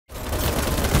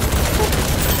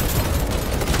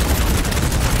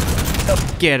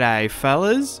G'day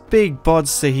fellas, Big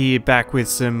Bodsta here, back with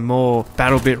some more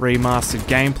BattleBit Remastered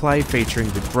gameplay featuring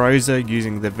the Groza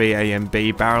using the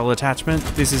VAMB barrel attachment.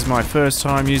 This is my first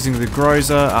time using the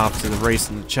Groza after the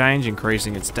recent change,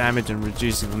 increasing its damage and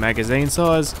reducing the magazine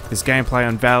size. This gameplay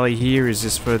on Valley here is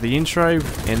just for the intro.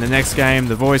 In the next game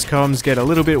the voice comms get a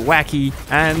little bit wacky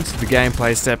and the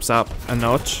gameplay steps up a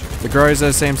notch. The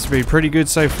Groza seems to be pretty good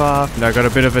so far, and I got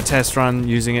a bit of a test run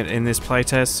using it in this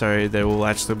playtest, so there will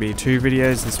actually be 2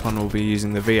 videos. This one will be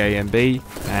using the VAMB,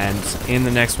 and in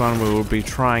the next one we will be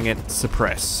trying it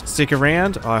suppress. Stick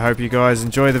around, I hope you guys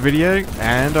enjoy the video,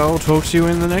 and I'll talk to you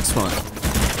in the next one.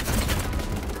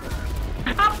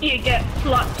 Up you get,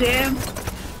 slut jam.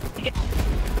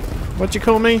 What'd you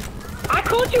call me? I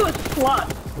called you a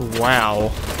slut.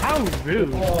 Wow. How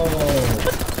rude.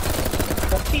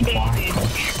 He did.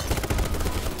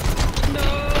 No.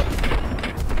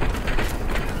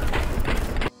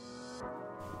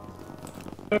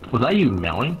 Was that you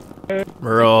meowing?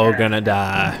 We're all gonna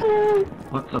die.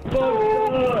 What the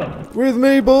fuck? With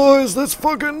me, boys, let's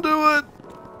fucking do it!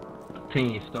 Can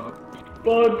you stop?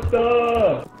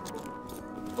 Bodsta!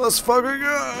 Let's fucking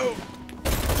go!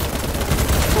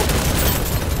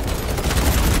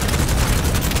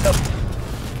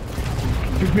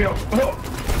 Pick me up!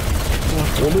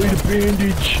 Only a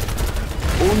bandage!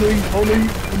 Only a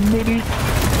medic!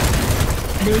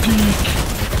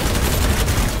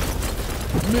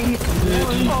 Medic!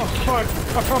 Oh fuck!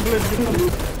 I can't believe it.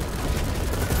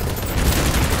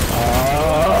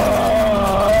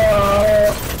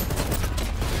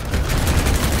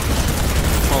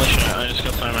 Holy shit, I just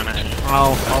got so many.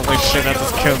 Oh, holy shit, I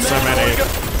just killed so many.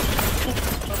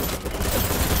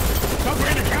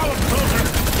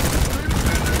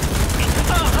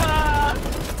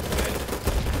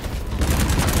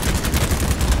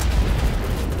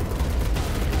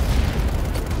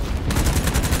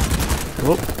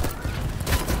 Whoop.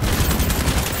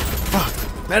 Fuck!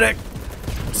 Medic!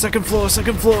 Second floor,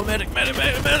 medic!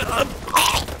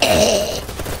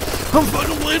 I'm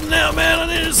fucking bleeding out, man! I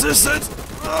need assistance!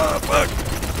 Oh, fuck!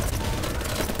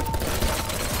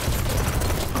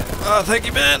 Oh, thank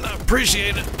you, man! I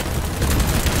appreciate it!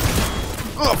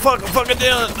 Oh, fuck! I'm fucking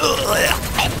down!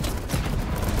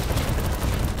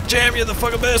 Jam, you're the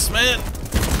fucking best, man!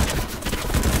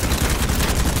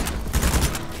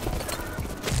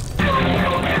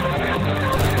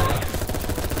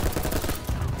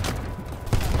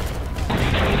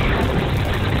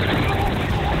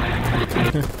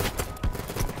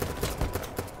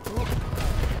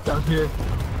 Down here.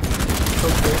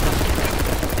 Okay.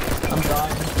 I'm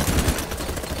dying.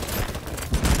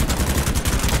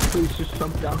 Please just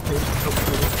jump down here.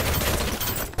 Okay.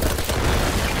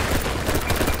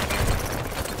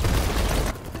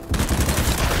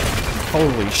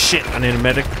 Holy shit, I need a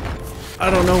medic. I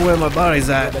don't know where my body's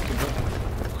at.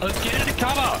 Let's get into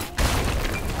cover!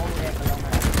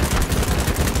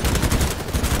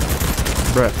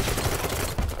 Bruh.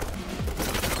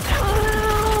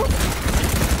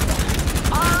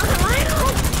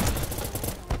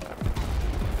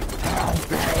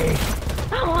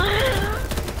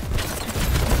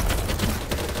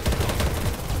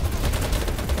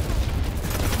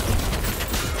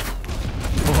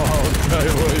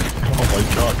 Oh my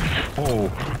god. Oh.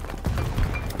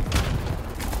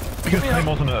 Biggest thing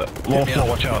wasn't it? Low floor,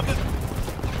 watch out.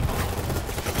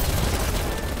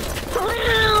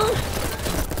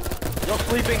 You're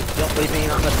sleeping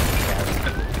on the...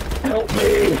 Help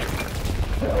me!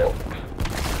 Help!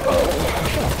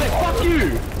 Fuck you!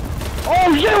 Oh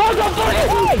shit, what the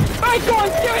fuck? My god,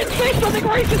 you're in something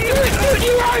racist,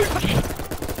 you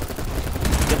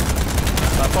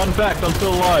Fun fact, I'm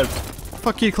still alive.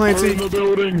 Fuck you, We're Clancy. in the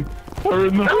building. We're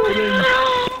in the building.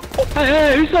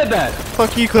 Hey, who said that?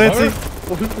 Fuck you, Clancy.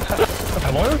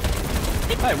 Hello?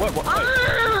 Hey, what?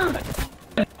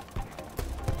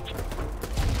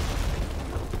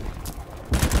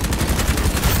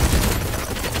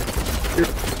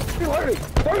 Reloading!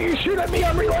 Don't you shoot at me,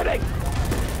 I'm reloading!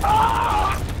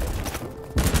 Ah!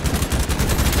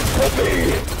 Help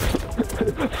me!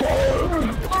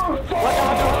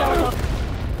 Follow!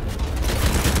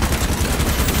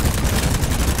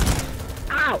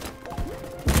 Ow!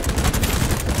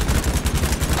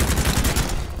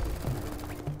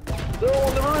 They're all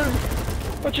in the room!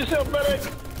 Watch yourself, medic!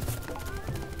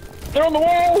 They're on the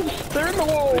walls! They're in the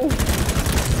walls!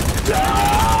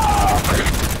 Ah!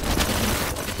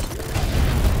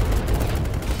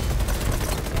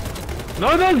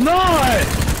 No, there's not!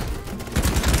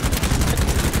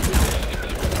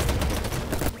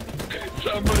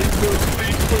 Somebody move me,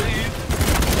 please!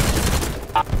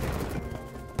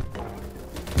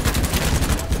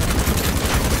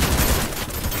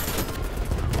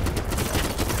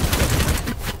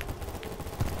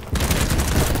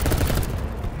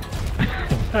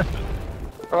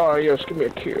 yes, give me a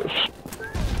kiss.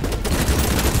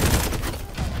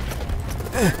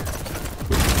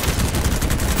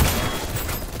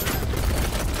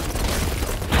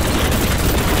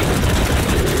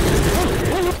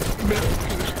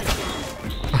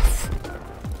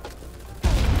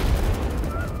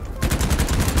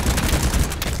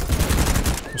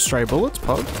 Stray bullets,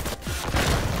 Pog.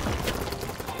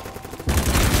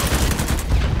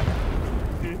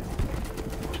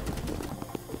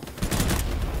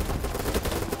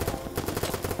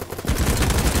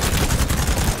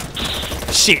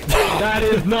 Shit. That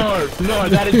is no,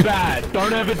 that is bad.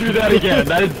 Don't ever do that again.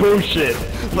 That is bullshit.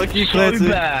 Like you So cleared it.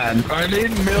 bad. I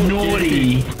need milk.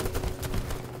 Naughty.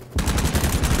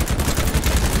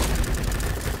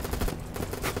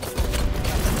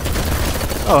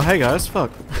 Oh, hey guys,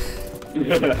 fuck.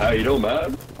 How you doing,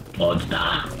 man?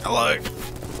 Bodsta. Hello.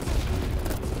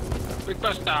 Big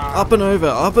Bodsta. Up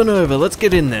and over, let's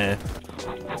get in there.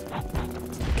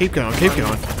 Keep going, keep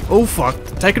going. Oh fuck,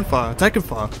 taking fire.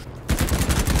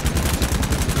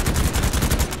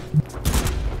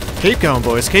 Keep going,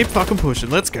 boys, keep fucking pushing.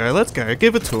 Let's go,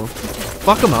 give it to them.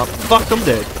 Fuck them up, fuck them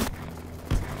dead.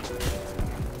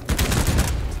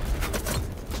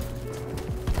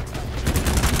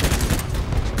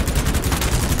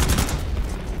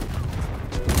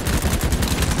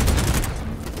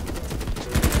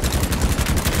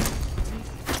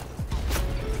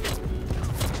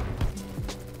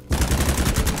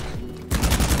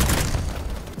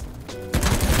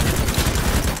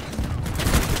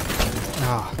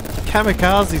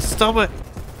 Kamikaze, stop it!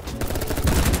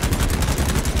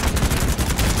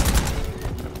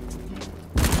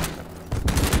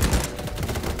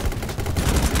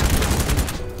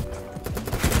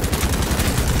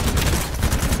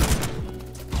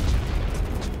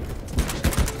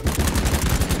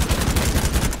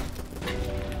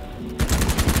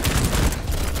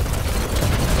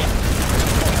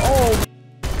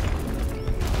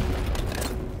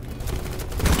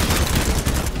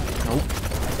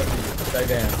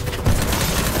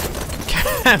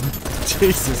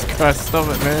 Jesus Christ, stop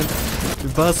it, man.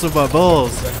 You're busting my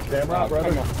balls. Damn right,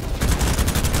 brother.